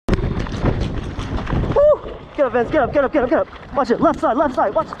Get up, Vince. Get up, get up, get up, get up. Watch it. Left side, watch.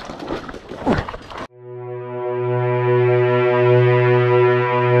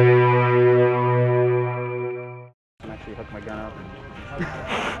 Actually hook my gun up.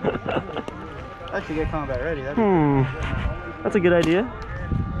 Actually get combat ready. That's a good idea.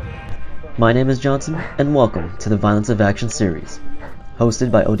 My name is Johnson, and welcome to the Violence of Action series,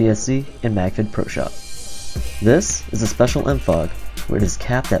 hosted by ODSC and Magfed Proshop. This is a special MFOG where it is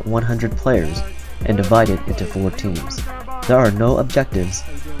capped at 100 players and divided into 4 teams. There are no objectives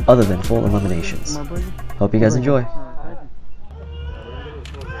other than full eliminations. Hope you guys enjoy.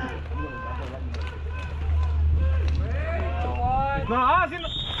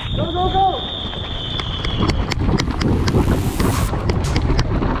 Go, go, go!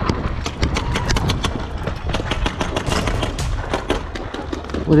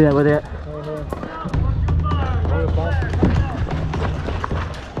 Where they at? Where they at?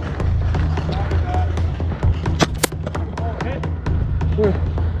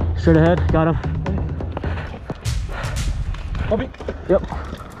 Straight ahead, got him. Copy. Yep.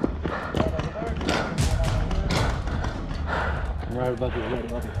 Right above you, right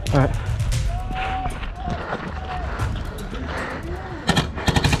above you. Alright.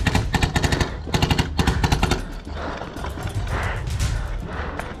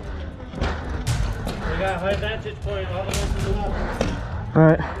 We got high vantage point all the way to the left.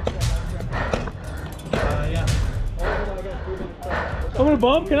 Alright. Yeah. I'm gonna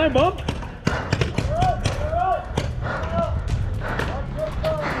bump. Can I bump?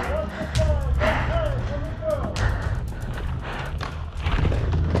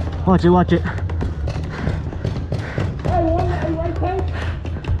 Watch it, watch it. Hey, one right tank.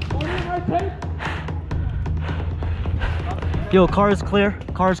 One right tank. Yo, car is clear.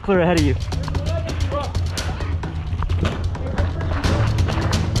 Car is clear ahead of you.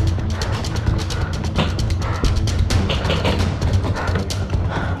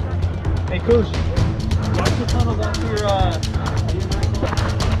 Hey, Coach. Watch the tunnel down to your,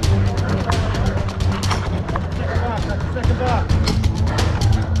 second box.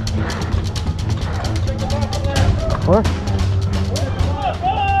 What?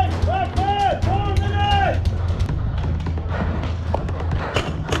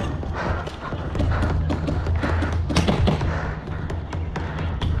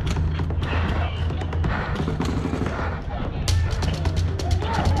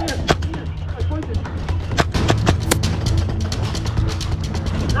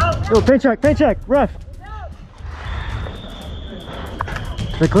 Yo, paint check, ref.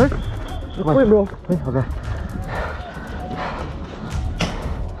 They clear? Wait, bro. Okay.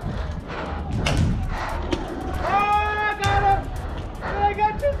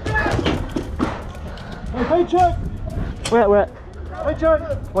 Hey, check! Where at? Hey, check!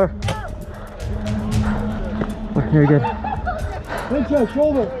 Where? Here, good. Hey, check,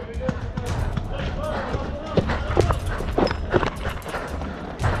 shoulder!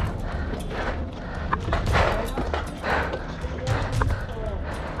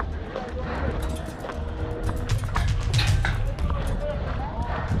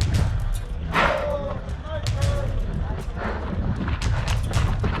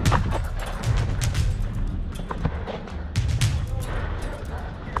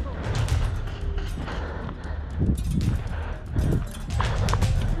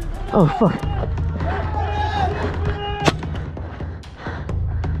 Oh, fuck.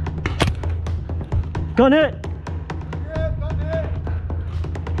 Gun hit!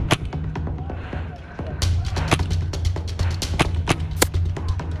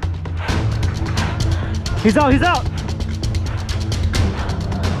 He's out, he's out!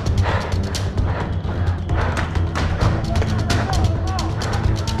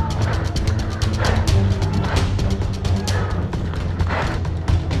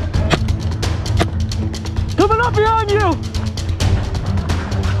 Coming up behind you!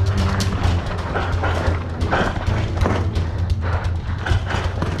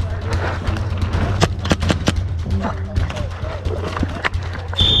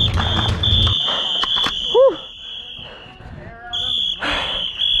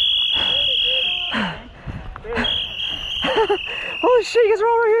 Holy shit, you guys are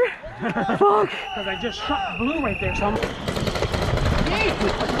all right here? Fuck! Because I just shot blue right there, so I'm...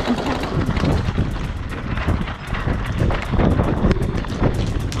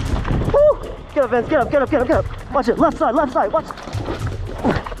 Woo! Get up, Vince, get up, get up, get up, get up. Watch it, left side, watch.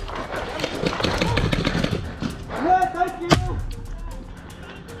 Yeah, thank you!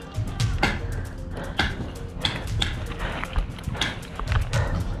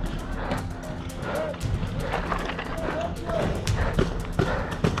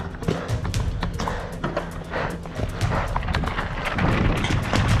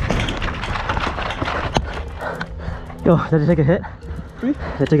 Go. Did I take a hit? Clean. Did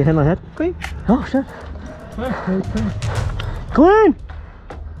I take a hit in my head? Clean. Oh shit. Clean!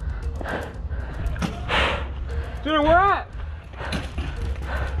 Dude, where at?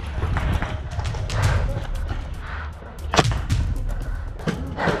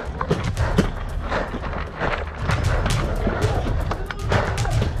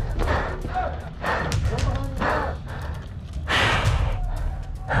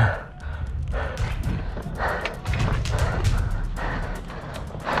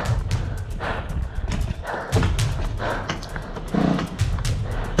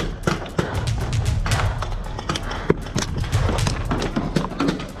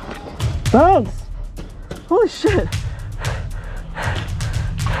 Bounce! Holy shit!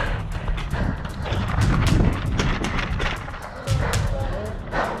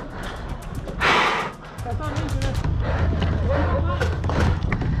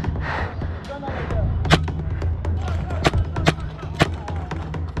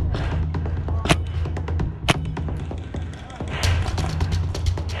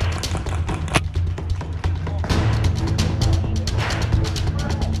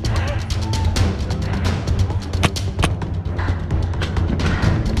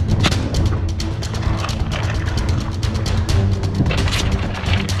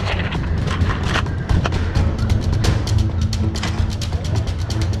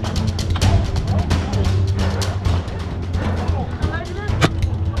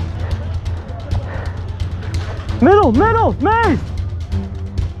 Middle, middle, maze!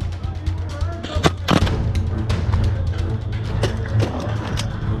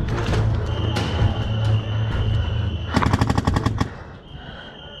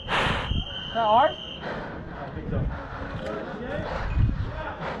 That hard?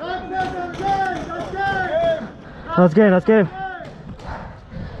 That's game, that's game.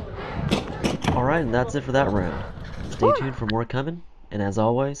 Alright, and that's it for that round. Stay tuned for more coming, and as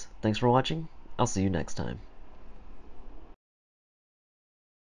always, thanks for watching. I'll see you next time.